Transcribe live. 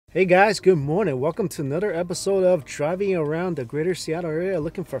Hey guys, good morning. Welcome to another episode of driving around the greater Seattle area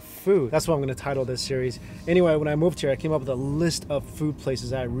looking for food. That's what I'm going to title this series. Anyway, when I moved here, I came up with a list of food places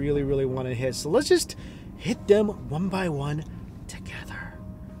that I really want to hit. So let's just hit them one by one together.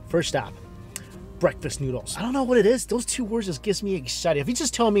 First stop, breakfast noodles. I don't know what it is. Those two words just gets me excited. If you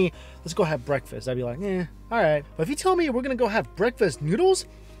just tell me, let's go have breakfast, I'd be like, all right. But if you tell me we're going to go have breakfast noodles,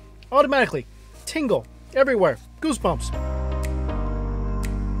 automatically, tingle everywhere, goosebumps.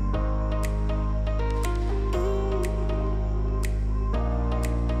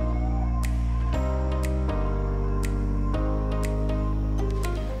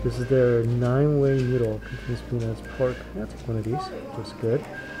 This is their 9-way noodle. Contains peanuts, pork. I'll take one of these. Looks good.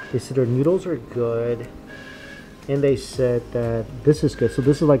 They said their noodles are good. And they said that this is good. So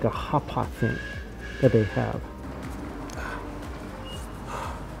this is like a hot pot thing that they have.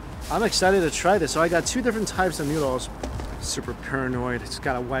 I'm excited to try this. So I got two different types of noodles. Super paranoid. Just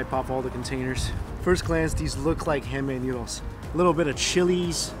gotta wipe off all the containers. First glance, these look like handmade noodles. A little bit of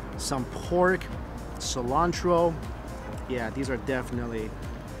chilies, some pork, cilantro. Yeah, these are definitely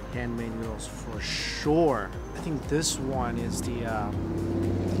handmade noodles for sure. I think this one is the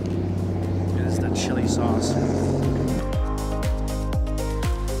chili sauce.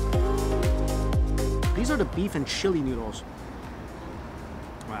 These are the beef and chili noodles.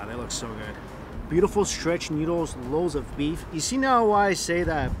 Wow, they look so good. Beautiful stretch noodles, loads of beef. You see now why I say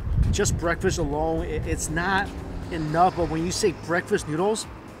that just breakfast alone, it's not enough, but when you say breakfast noodles,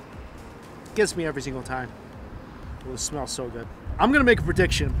 it gets me every single time. It smells so good. I'm gonna make a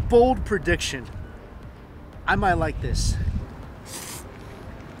prediction, bold prediction. I might like this.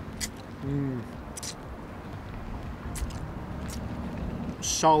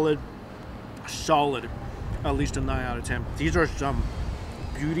 Solid, at least a 9 out of 10. These are some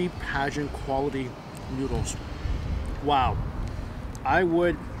beauty pageant quality noodles. Wow, I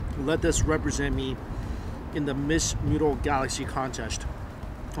would let this represent me in the Miss Noodle Galaxy contest.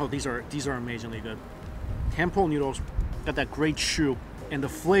 Oh, these are amazingly good. Hand pulled noodles. Got that great chew, and the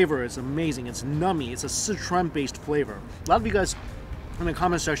flavor is amazing. It's nummy. It's a Sichuan based flavor. A lot of you guys in the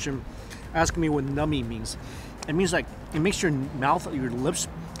comment section asking me what nummy means. It means like it makes your mouth, your lips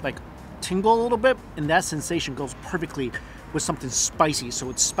like tingle a little bit, and that sensation goes perfectly with something spicy. So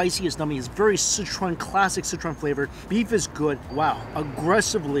it's spicy, it's nummy, it's very Sichuan, classic Sichuan flavor. Beef is good. Wow,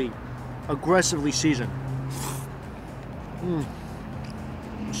 aggressively seasoned.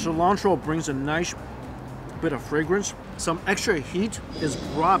 Cilantro brings a nice bit of fragrance. Some extra heat is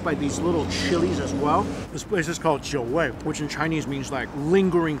brought by these little chilies as well. This place is called jiu wei, which in Chinese means like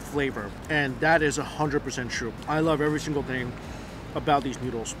lingering flavor, and that is 100% true. I love every single thing about these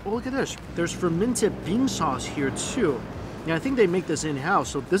noodles. Oh, look at this. There's fermented bean sauce here too. And I think they make this in-house,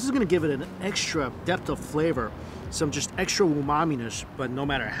 so this is gonna give it an extra depth of flavor, some just extra umami-ness, but no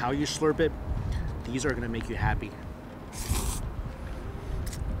matter how you slurp it, these are gonna make you happy.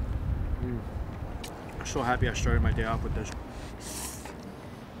 I'm so happy I started my day off with this.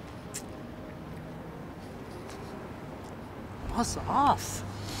 What's off?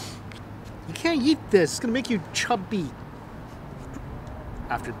 You can't eat this. It's gonna make you chubby.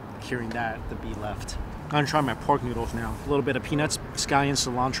 After hearing that, the bee left. I'm gonna try my pork noodles now. A little bit of peanuts, scallion,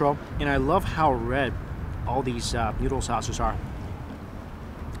 cilantro, and I love how red all these noodle sauces are.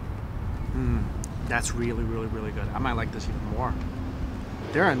 That's really good. I might like this even more.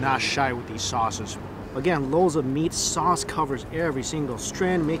 They're not shy with these sauces. Again, loads of meat, sauce covers every single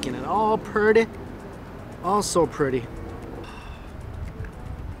strand, making it all pretty. All so pretty.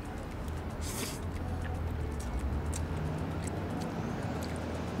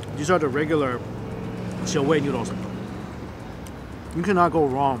 These are the regular jiu wei noodles. You cannot go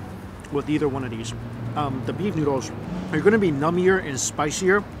wrong with either one of these. The beef noodles are going to be nummier and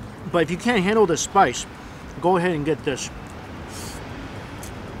spicier, but if you can't handle the spice, go ahead and get this.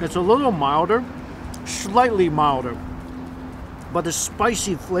 It's a little milder, slightly milder, but the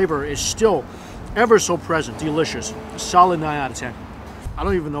spicy flavor is still ever so present. Delicious. Solid 9 out of 10. I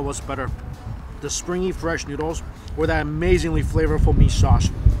don't even know what's better, the springy fresh noodles or that amazingly flavorful meat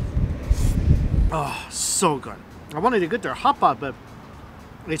sauce. Oh, so good. I wanted to get their hot pot, but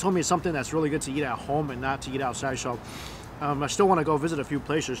they told me it's something that's really good to eat at home and not to eat outside, so I still want to go visit a few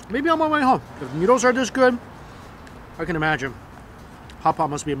places. Maybe on my way home. If the noodles are this good, I can imagine. Hot pot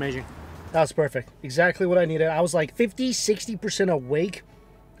must be amazing. That was perfect. Exactly what I needed. I was like 50-60% awake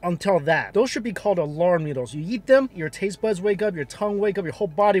until that. Those should be called alarm noodles. You eat them, your taste buds wake up, your tongue wake up, your whole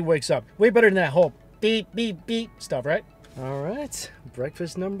body wakes up. Way better than that whole beep, beep, beep stuff, right? All right,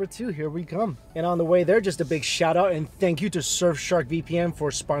 breakfast number 2, here we come. And on the way there, just a big shout out and thank you to Surfshark VPN for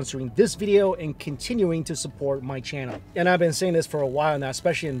sponsoring this video and continuing to support my channel. And I've been saying this for a while now,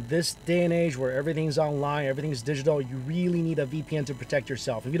 especially in this day and age where everything's online, everything's digital, you really need a VPN to protect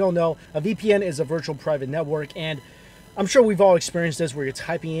yourself. If you don't know, a VPN is a virtual private network, and I'm sure we've all experienced this where you're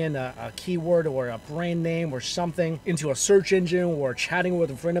typing in a keyword or a brand name or something into a search engine or chatting with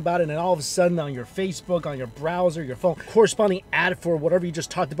a friend about it, and all of a sudden on your Facebook, on your browser, your phone, corresponding ad for whatever you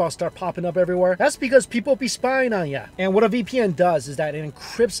just talked about start popping up everywhere. That's because people be spying on you. And what a VPN does is that it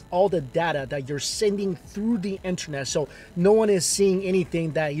encrypts all the data that you're sending through the internet, so no one is seeing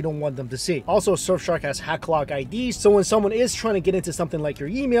anything that you don't want them to see. Also, Surfshark has HackLock IDs, so when someone is trying to get into something like your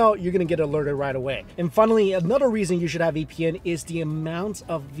email, you're gonna get alerted right away. And finally, another reason you should have VPN is the amount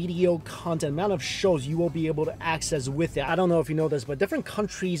of video content, amount of shows you will be able to access with it. I don't know if you know this, but different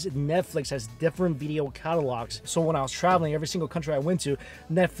countries, Netflix has different video catalogs. So when I was traveling, every single country I went to,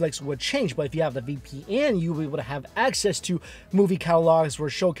 Netflix would change. But if you have the VPN, you'll be able to have access to movie catalogs or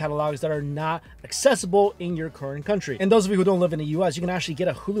show catalogs that are not accessible in your current country. And those of you who don't live in the US, you can actually get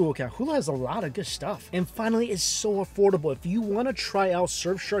a Hulu account. Hulu has a lot of good stuff. And finally, it's so affordable. If you want to try out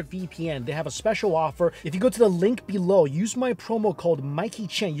Surfshark VPN, they have a special offer. If you go to the link below, use my promo code Mikey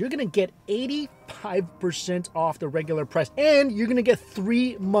Chen, you're gonna get 85% off the regular price, and you're gonna get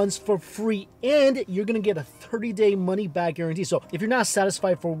 3 months for free, and you're gonna get a 30-day money back guarantee. So if you're not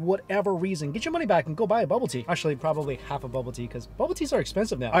satisfied for whatever reason, get your money back and go buy a bubble tea. Actually, probably half a bubble tea, because bubble teas are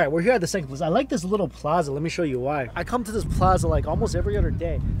expensive now. All right, we're here at the second place. I like this little plaza. Let me show you why. I come to this plaza like almost every other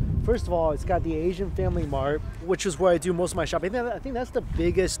day. First of all, it's got the Asian Family Mart, which is where I do most of my shopping. I think that's the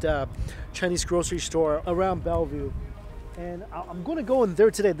biggest Chinese grocery store around Bellevue. And I'm going to go in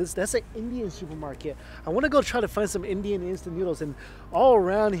there today. That's an Indian supermarket. I want to go try to find some Indian instant noodles. And all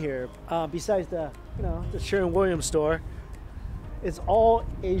around here, besides the Sherwin-Williams store, it's all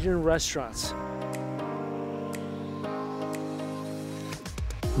Asian restaurants.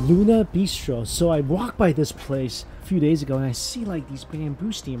 Luna Bistro. So I walked by this place a few days ago and I see like these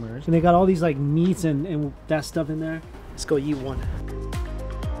bamboo steamers. And they got all these like meats and that stuff in there. Let's go eat one.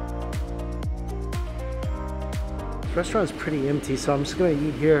 The restaurant's pretty empty, so I'm just gonna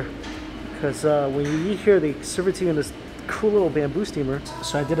eat here because when you eat here, they serve it to you in this cool little bamboo steamer.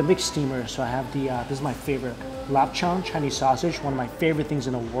 So I did a mixed steamer. So I have the this is my favorite lapchang Chinese sausage, one of my favorite things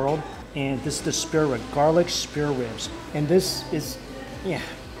in the world, and this is the spare rib, garlic spare ribs, and this is, yeah,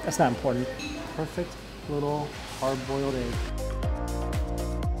 that's not important. Perfect little hard-boiled egg.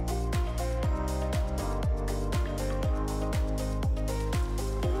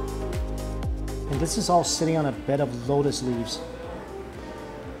 And this is all sitting on a bed of lotus leaves.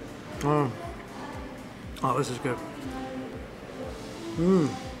 Oh, this is good.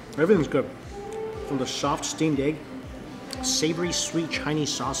 Everything's good. From the soft steamed egg, savory sweet Chinese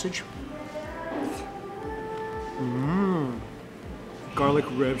sausage. Garlic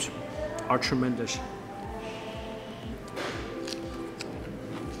ribs are tremendous.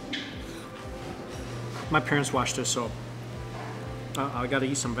 My parents watch this, so I gotta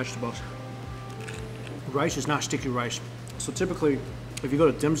eat some vegetables. Rice is not sticky rice. So typically, if you go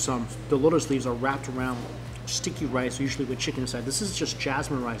to dim sum, the lotus leaves are wrapped around sticky rice, usually with chicken inside. This is just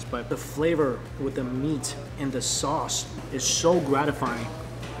jasmine rice, but the flavor with the meat and the sauce is so gratifying.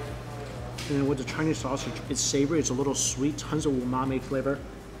 And then with the Chinese sausage, it's savory, it's a little sweet, tons of umami flavor.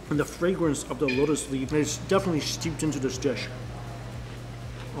 And the fragrance of the lotus leaf is definitely steeped into this dish.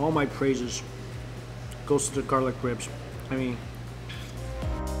 All my praises goes to the garlic ribs. I mean,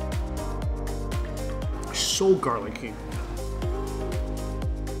 so garlicky,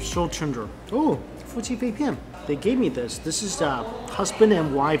 so tender. Oh, Fuji VPN. They gave me this. This is husband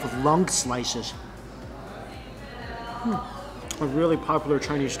and wife lung slices. A really popular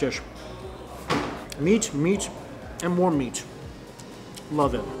Chinese dish. Meat, meat, and more meat.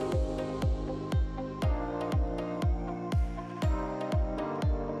 Love it.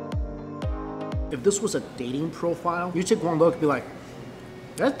 If this was a dating profile, you take one look and be like,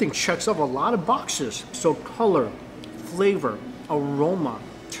 that thing checks off a lot of boxes. So color, flavor, aroma,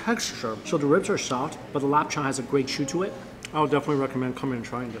 texture. So the ribs are soft, but the lapchang has a great chew to it. I would definitely recommend coming and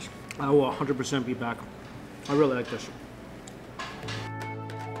trying this. I will 100% be back. I really like this.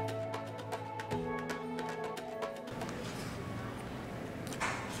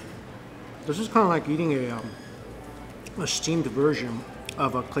 This is kind of like eating a steamed version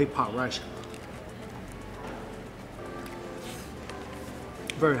of a clay pot rice.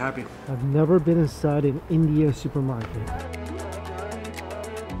 Very happy. I've never been inside an Indian supermarket.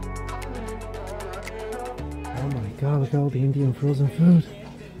 Oh my god, look at all the Indian frozen food.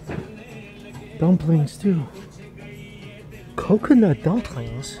 Dumplings too. Coconut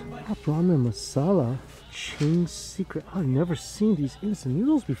dumplings. Hot ramen masala. Ching's secret. I've never seen these instant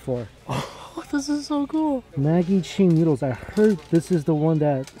noodles before. Oh, this is so cool. Maggie Ching noodles. I heard this is the one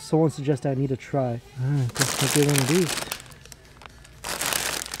that someone suggested I need to try. Guess I'll get one of these.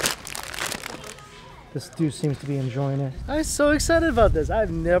 This dude seems to be enjoying it. I'm so excited about this.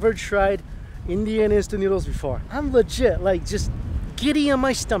 I've never tried Indian instant noodles before. I'm legit like just giddy on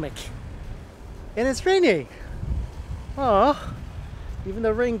my stomach. And it's raining. Oh, even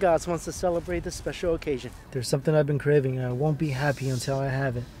the rain gods wants to celebrate this special occasion. There's something I've been craving and I won't be happy until I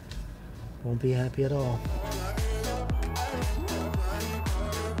have it. Won't be happy at all.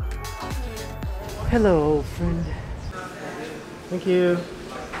 Hello, friend. Thank you.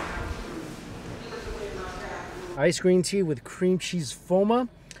 Iced green tea with cream cheese foma,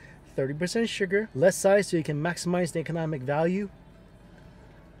 30% sugar, less size so you can maximize the economic value.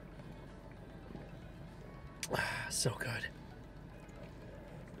 So good.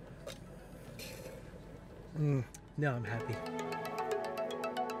 Now I'm happy.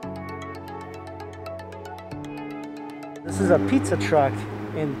 This is a pizza truck,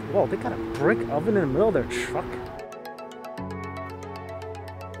 and whoa, they got a brick oven in the middle of their truck.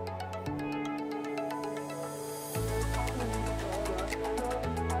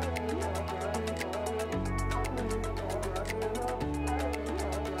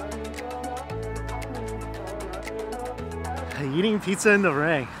 Eating pizza in the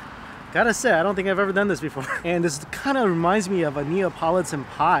rain. Gotta say, I don't think I've ever done this before. And this kind of reminds me of a Neapolitan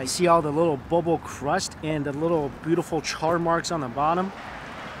pie. See all the little bubble crust and the little beautiful char marks on the bottom.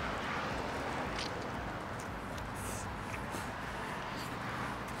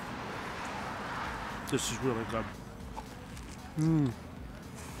 This is really good.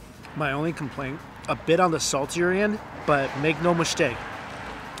 My only complaint, a bit on the saltier end, but make no mistake,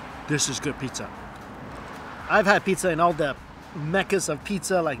 this is good pizza. I've had pizza in all the meccas of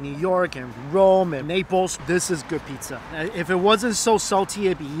pizza like New York and Rome and Naples. This is good pizza. If it wasn't so salty,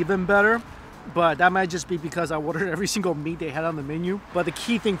 it'd be even better, but that might just be because I ordered every single meat they had on the menu. But the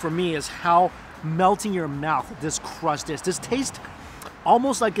key thing for me is how melting your mouth this crust is. This tastes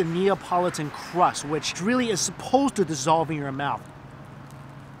almost like a Neapolitan crust, which really is supposed to dissolve in your mouth.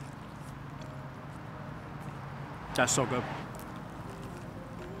 That's so good.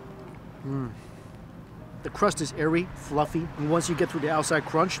 The crust is airy, fluffy, and once you get through the outside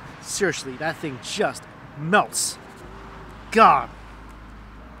crunch, seriously, that thing just melts. God.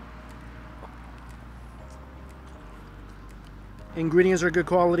 Ingredients are good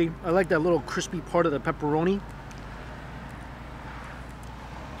quality. I like that little crispy part of the pepperoni.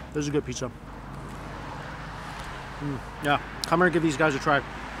 This is a good pizza. Yeah, come here and give these guys a try.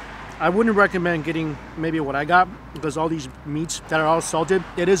 I wouldn't recommend getting maybe what I got, because all these meats that are all salted,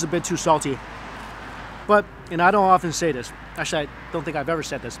 it is a bit too salty. But, and I don't often say this, actually I don't think I've ever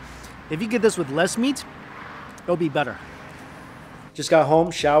said this, if you get this with less meat, it'll be better. Just got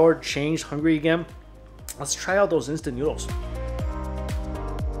home, showered, changed, hungry again. Let's try out those instant noodles.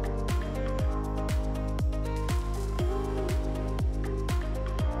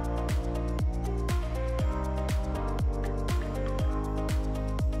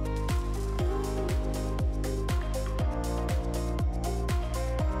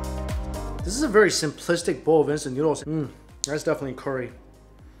 This is a very simplistic bowl of instant noodles. That's definitely curry.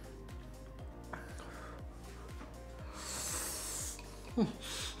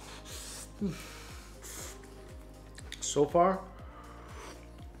 So far,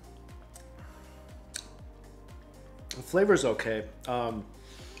 the flavor's okay.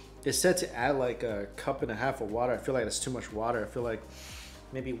 It's said to add like a cup and a half of water. I feel like that's too much water. I feel like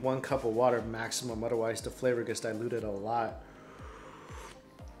maybe 1 cup of water maximum, otherwise the flavor gets diluted a lot.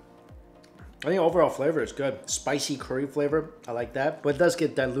 I think overall flavor is good. Spicy curry flavor, I like that. But it does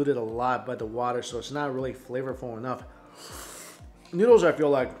get diluted a lot by the water, so it's not really flavorful enough. Noodles, I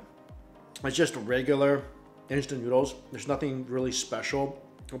feel like it's just regular instant noodles. There's nothing really special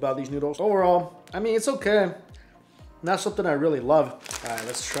about these noodles. Overall, I mean, it's okay. Not something I really love. All right,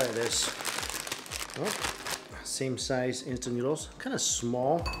 let's try this. Oh, same size instant noodles, kind of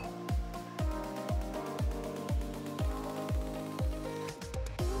small.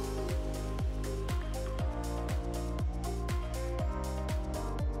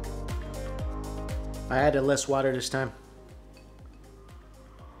 I added less water this time.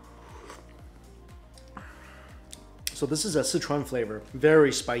 So this is a Sichuan flavor.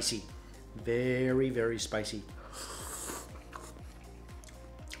 Very spicy. Very, very spicy.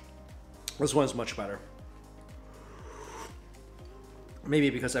 This one's much better. Maybe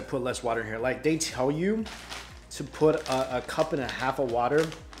because I put less water in here. Like they tell you to put a cup and a half of water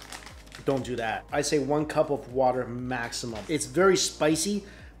don't do that. I say 1 cup of water maximum. It's very spicy,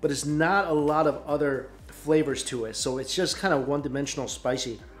 but it's not a lot of other flavors to it. So it's just kind of one-dimensional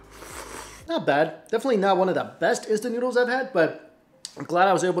spicy. Not bad. Definitely not one of the best instant noodles I've had, but I'm glad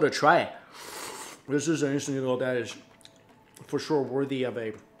I was able to try it. This is an instant noodle that is for sure worthy of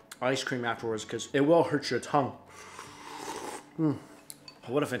a ice cream afterwards because it will hurt your tongue.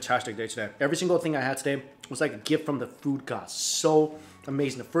 What a fantastic day today. Every single thing I had today was like a gift from the food gods. So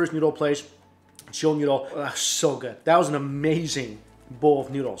amazing. The first noodle place, chill noodle, so good. That was an amazing bowl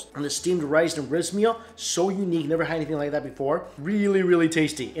of noodles. And the steamed rice and ribs meal, so unique. Never had anything like that before. Really, really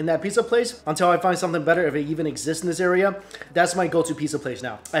tasty. In that pizza place, until I find something better, if it even exists in this area, that's my go-to pizza place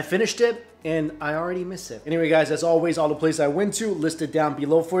now. I finished it and I already miss it. Anyway, guys, as always, all the places I went to listed down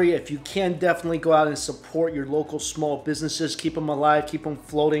below for you. If you can, definitely go out and support your local small businesses. Keep them alive, keep them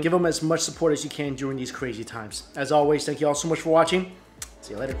floating. Give them as much support as you can during these crazy times. As always, thank you all so much for watching.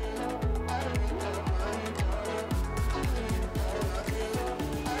 See you later.